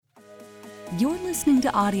You're listening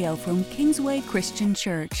to audio from Kingsway Christian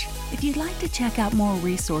Church. If you'd like to check out more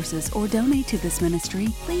resources or donate to this ministry,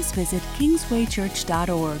 please visit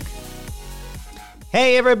kingswaychurch.org.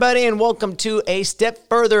 Hey everybody, and welcome to A Step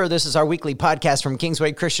Further. This is our weekly podcast from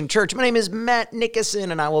Kingsway Christian Church. My name is Matt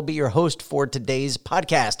Nickerson, and I will be your host for today's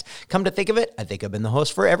podcast. Come to think of it, I think I've been the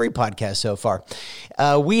host for every podcast so far.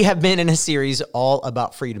 We have been in a series all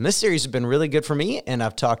about freedom. This series has been really good for me, and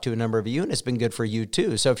I've talked to a number of you, and it's been good for you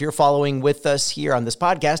too. So if you're following with us here on this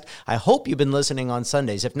podcast, I hope you've been listening on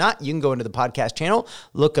Sundays. If not, you can go into the podcast channel,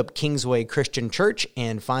 look up Kingsway Christian Church,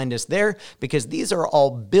 and find us there, because these are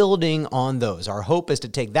all building on those. Our hope is to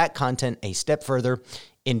take that content a step further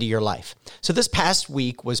into your life. So this past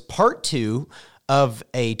week was part 2 of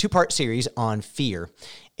a 2-part series on fear.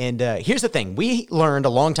 And here's the thing. We learned a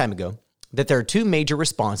long time ago that there are 2 major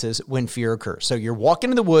responses when fear occurs. So you're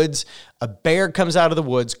walking in the woods, a bear comes out of the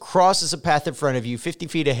woods, crosses a path in front of you 50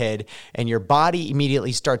 feet ahead, and your body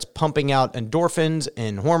immediately starts pumping out endorphins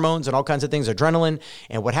and hormones and all kinds of things, adrenaline.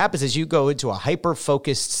 And what happens is you go into a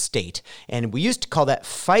hyper-focused state. And we used to call that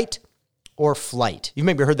fight or flight. You've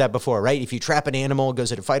maybe heard that before, right? If you trap an animal, it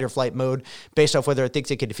goes into fight or flight mode based off whether it thinks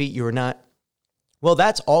it can defeat you or not. Well,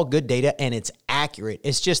 that's all good data, and it's accurate.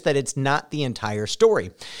 It's just that it's not the entire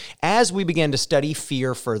story. As we began to study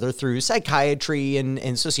fear further through psychiatry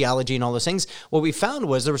and sociology and all those things, what we found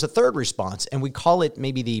was there was a third response, and we call it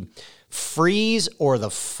maybe the freeze or the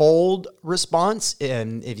fold response,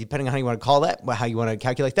 and if depending on how you want to call that, how you want to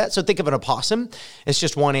calculate that. So think of an opossum. It's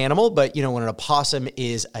just one animal, but when an opossum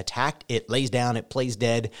is attacked, it lays down, it plays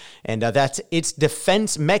dead, and that's its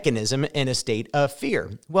defense mechanism in a state of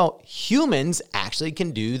fear. Well, humans actually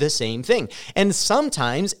can do the same thing, and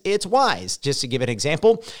sometimes it's wise. Just to give an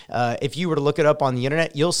example, if you were to look it up on the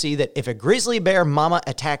internet, you'll see that if a grizzly bear mama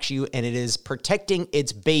attacks you and it is protecting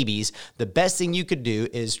its babies, the best thing you could do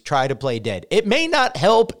is try to play dead. It may not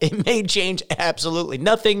help. It may change absolutely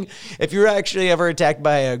nothing. If you're actually ever attacked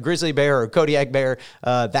by a grizzly bear or a Kodiak bear,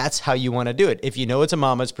 that's how you want to do it. If you know it's a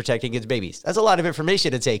mama, it's protecting its babies. That's a lot of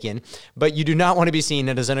information to take in, but you do not want to be seen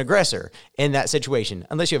as an aggressor in that situation,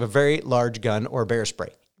 unless you have a very large gun or bear spray.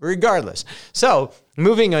 Regardless. So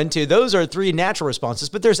moving on to, those are 3 natural responses,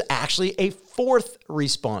 but there's actually a 4th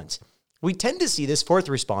response. We tend to see this 4th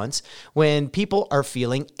response when people are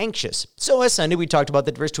feeling anxious. So last Sunday, we talked about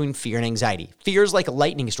the difference between fear and anxiety. Fear is like a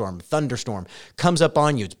lightning storm, thunderstorm, comes up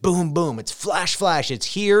on you. It's boom, boom. It's flash, flash. It's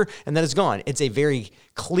here, and then it's gone. It's a very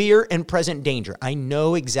clear and present danger. I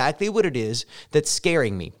know exactly what it is that's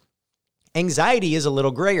scaring me. Anxiety is a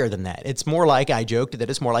little grayer than that. It's more like, I joked that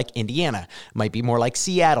it's more like Indiana. It might be more like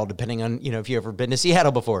Seattle, depending on, if you've ever been to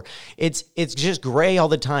Seattle before. It's just gray all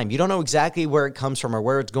the time. You don't know exactly where it comes from or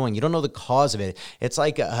where it's going. You don't know the cause of it. It's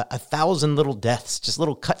like a 1,000 little deaths, just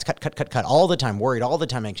little cuts, cut, all the time, worried all the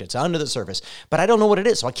time, anxious. It's under the surface. But I don't know what it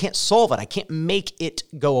is, so I can't solve it. I can't make it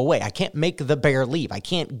go away. I can't make the bear leave. I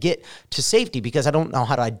can't get to safety because I don't know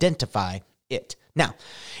how to identify it. Now,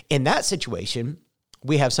 in that situation,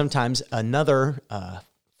 we have sometimes another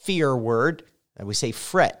fear word that we say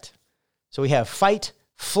fret. So we have fight,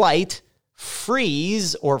 flight,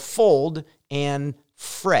 freeze or fold, and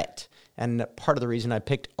fret. And part of the reason I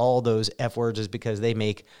picked all those F words is because they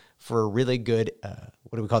make for a really good,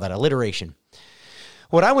 alliteration.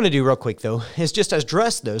 What I want to do real quick, though, is just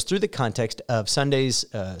address those through the context of Sunday's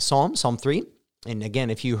Psalm 3. And again,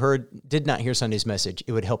 if you did not hear Sunday's message,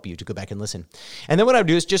 it would help you to go back and listen. And then what I would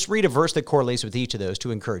do is just read a verse that correlates with each of those to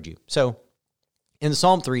encourage you. So in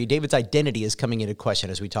Psalm 3, David's identity is coming into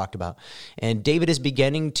question, as we talked about. And David is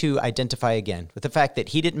beginning to identify again with the fact that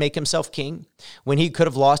he didn't make himself king, when he could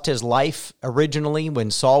have lost his life originally,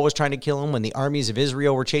 when Saul was trying to kill him, when the armies of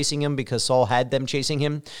Israel were chasing him because Saul had them chasing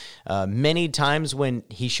him. Many times when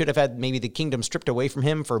he should have had maybe the kingdom stripped away from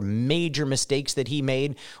him for major mistakes that he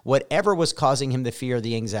made. Whatever was causing him the fear,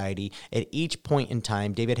 the anxiety, at each point in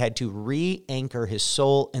time, David had to re-anchor his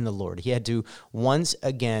soul in the Lord. He had to once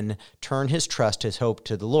again turn his trust, his hope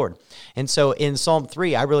to the Lord. And so in Psalm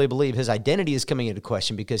 3, I really believe his identity is coming into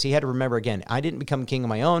question because he had to remember again, I didn't become king on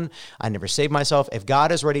my own. I never saved myself. If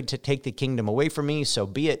God is ready to take the kingdom away from me, so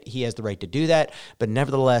be it. He has the right to do that. But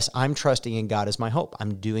nevertheless, I'm trusting in God as my hope.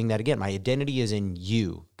 I'm doing that again. My identity is in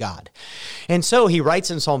you, God. And so he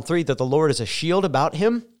writes in Psalm 3 that the Lord is a shield about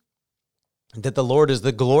him, that the Lord is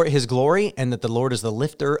his glory, and that the Lord is the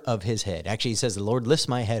lifter of his head. Actually, he says, the Lord lifts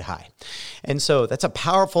my head high. And so that's a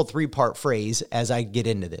powerful 3-part phrase as I get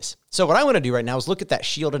into this. So what I want to do right now is look at that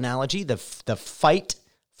shield analogy, the fight,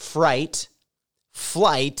 fright,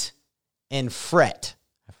 flight, and fret.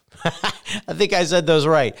 I think I said those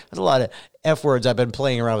right. That's a lot of F words I've been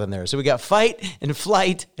playing around with in there. So we got fight and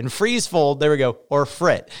flight and freeze fold. There we go. Or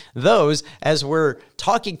fret. Those, as we're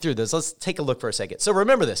talking through this, let's take a look for a second. So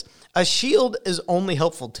remember this. A shield is only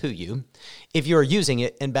helpful to you if you're using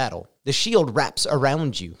it in battle. The shield wraps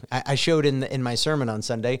around you. I showed in my sermon on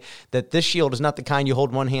Sunday that this shield is not the kind you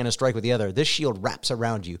hold one hand and strike with the other. This shield wraps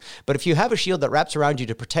around you. But if you have a shield that wraps around you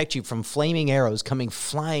to protect you from flaming arrows coming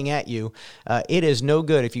flying at you, it is no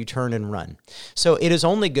good if you turn and run. So it is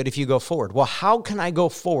only good if you go forward. Well, how can I go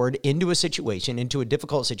forward into a situation, into a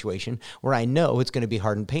difficult situation where I know it's going to be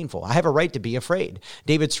hard and painful? I have a right to be afraid.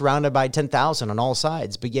 David's surrounded by 10,000 on all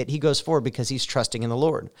sides, but yet he goes forward because he's trusting in the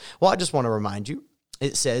Lord. Well, I just want to remind you,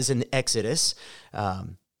 it says in Exodus,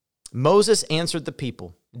 Moses answered the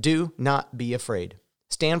people, "Do not be afraid.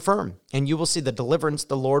 Stand firm, and you will see the deliverance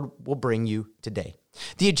the Lord will bring you today.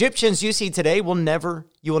 The Egyptians you see today you will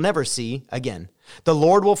never see again. The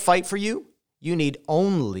Lord will fight for you. You need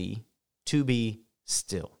only to be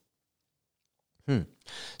still."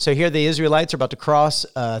 So here the Israelites are about to cross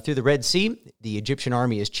through the Red Sea. The Egyptian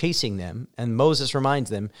army is chasing them, and Moses reminds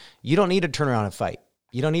them, you don't need to turn around and fight.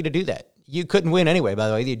 You don't need to do that. You couldn't win anyway, by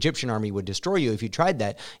the way. The Egyptian army would destroy you if you tried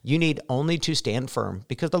that. You need only to stand firm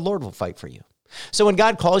because the Lord will fight for you. So when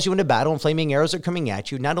God calls you into battle and flaming arrows are coming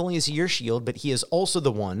at you, not only is he your shield, but he is also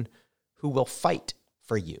the one who will fight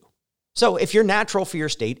for you. So if your natural fear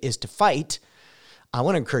state is to fight, I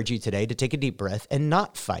want to encourage you today to take a deep breath and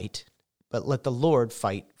not fight, but let the Lord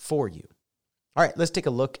fight for you. All right, let's take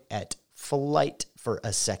a look at flight for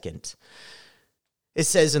a second. It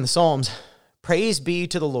says in the Psalms, "Praise be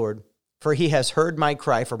to the Lord, for he has heard my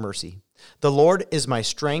cry for mercy. The Lord is my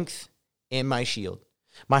strength and my shield.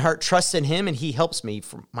 My heart trusts in him, and he helps me.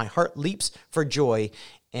 My heart leaps for joy,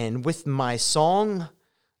 and with my song,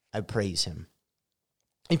 I praise him."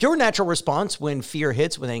 If your natural response when fear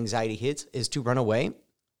hits, when anxiety hits, is to run away,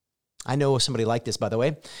 I know somebody like this, by the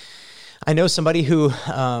way. I know somebody who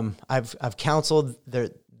I've counseled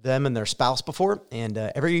them and their spouse before, and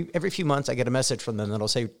every few months I get a message from them that'll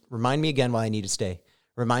say, "Remind me again why I need to stay.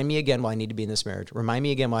 Remind me again why I need to be in this marriage. Remind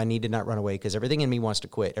me again why I need to not run away, because everything in me wants to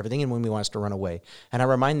quit. Everything in me wants to run away." And I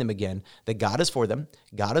remind them again that God is for them,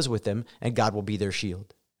 God is with them, and God will be their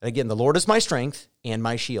shield. And again, the Lord is my strength and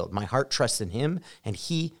my shield. My heart trusts in him, and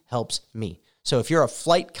he helps me. So if you're a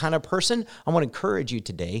flight kind of person, I want to encourage you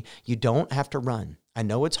today, you don't have to run. I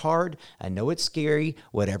know it's hard. I know it's scary.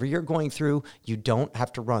 Whatever you're going through, you don't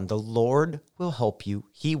have to run. The Lord will help you.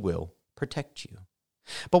 He will protect you.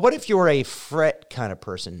 But what if you're a fret kind of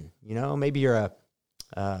person? You know, maybe you're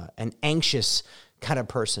an anxious kind of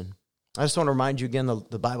person. I just want to remind you again,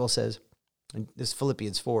 the Bible says, in this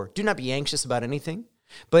Philippians 4, "Do not be anxious about anything,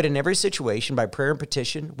 but in every situation, by prayer and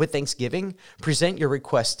petition, with thanksgiving, present your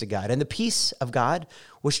requests to God. And the peace of God,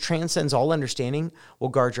 which transcends all understanding, will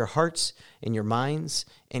guard your hearts and your minds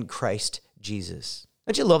in Christ Jesus."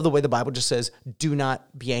 Don't you love the way the Bible just says, do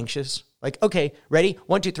not be anxious? Like, okay, ready?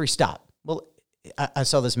 1, 2, 3, stop. Well, I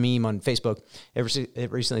saw this meme on Facebook.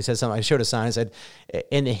 It recently said something. I showed a sign. I said,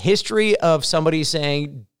 in the history of somebody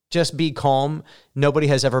saying, just be calm, nobody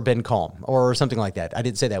has ever been calm, or something like that. I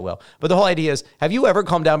didn't say that well. But the whole idea is, have you ever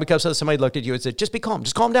calmed down because somebody looked at you and said, just be calm,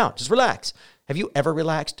 just calm down, just relax? Have you ever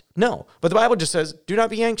relaxed? No. But the Bible just says, do not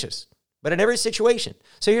be anxious, but in every situation.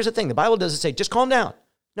 So here's the thing. The Bible doesn't say, just calm down.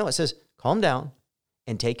 No, it says, calm down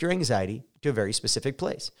and take your anxiety to a very specific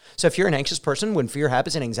place. So if you're an anxious person, when fear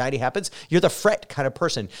happens and anxiety happens, you're the fret kind of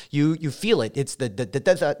person. You feel it. It's the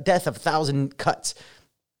death of 1,000 cuts.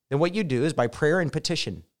 Then what you do is by prayer and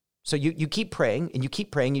petition. So you keep praying and you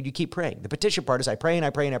keep praying and you keep praying. The petition part is I pray and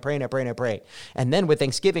I pray and I pray and I pray and I pray. And then with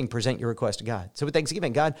thanksgiving, present your request to God. So with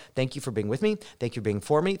thanksgiving, God, thank you for being with me. Thank you for being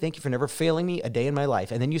for me. Thank you for never failing me a day in my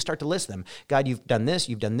life. And then you start to list them. God, you've done this,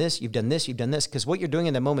 you've done this, you've done this, you've done this. Because what you're doing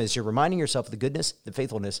in that moment is you're reminding yourself of the goodness, the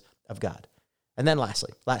faithfulness of God. And then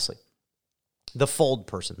lastly, the fold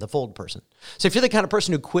person. So if you're the kind of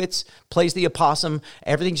person who quits, plays the opossum,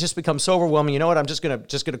 everything just becomes so overwhelming, you know what, I'm just gonna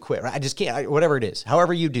quit. Right? I just can't, whatever it is,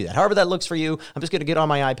 however you do that, however that looks for you, I'm just gonna get on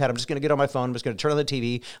my iPad, I'm just gonna get on my phone, I'm just gonna turn on the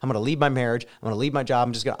TV, I'm gonna leave my marriage, I'm gonna leave my job,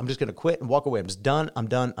 I'm just gonna quit and walk away. I'm just done, I'm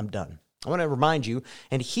done. I want to remind you,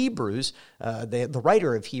 and Hebrews, the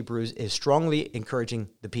writer of Hebrews is strongly encouraging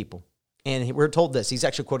the people. And we're told this, he's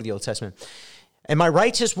actually quoted the Old Testament. "And my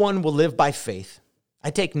righteous one will live by faith. I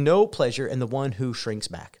take no pleasure in the one who shrinks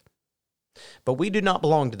back. But we do not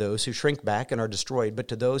belong to those who shrink back and are destroyed, but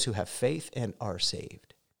to those who have faith and are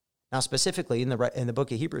saved." Now, specifically in the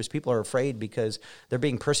book of Hebrews, people are afraid because they're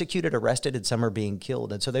being persecuted, arrested, and some are being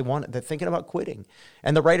killed. And so they're thinking about quitting.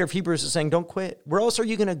 And the writer of Hebrews is saying, don't quit. Where else are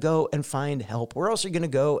you going to go and find help? Where else are you going to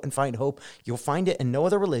go and find hope? You'll find it in no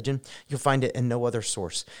other religion. You'll find it in no other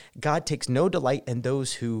source. God takes no delight in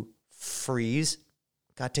those who freeze.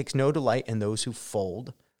 God takes no delight in those who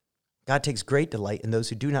fold. God takes great delight in those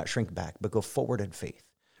who do not shrink back, but go forward in faith.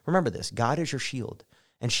 Remember this, God is your shield.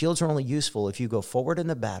 And shields are only useful if you go forward in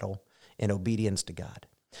the battle in obedience to God.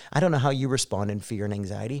 I don't know how you respond in fear and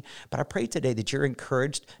anxiety, but I pray today that you're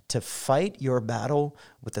encouraged to fight your battle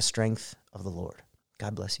with the strength of the Lord.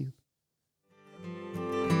 God bless you.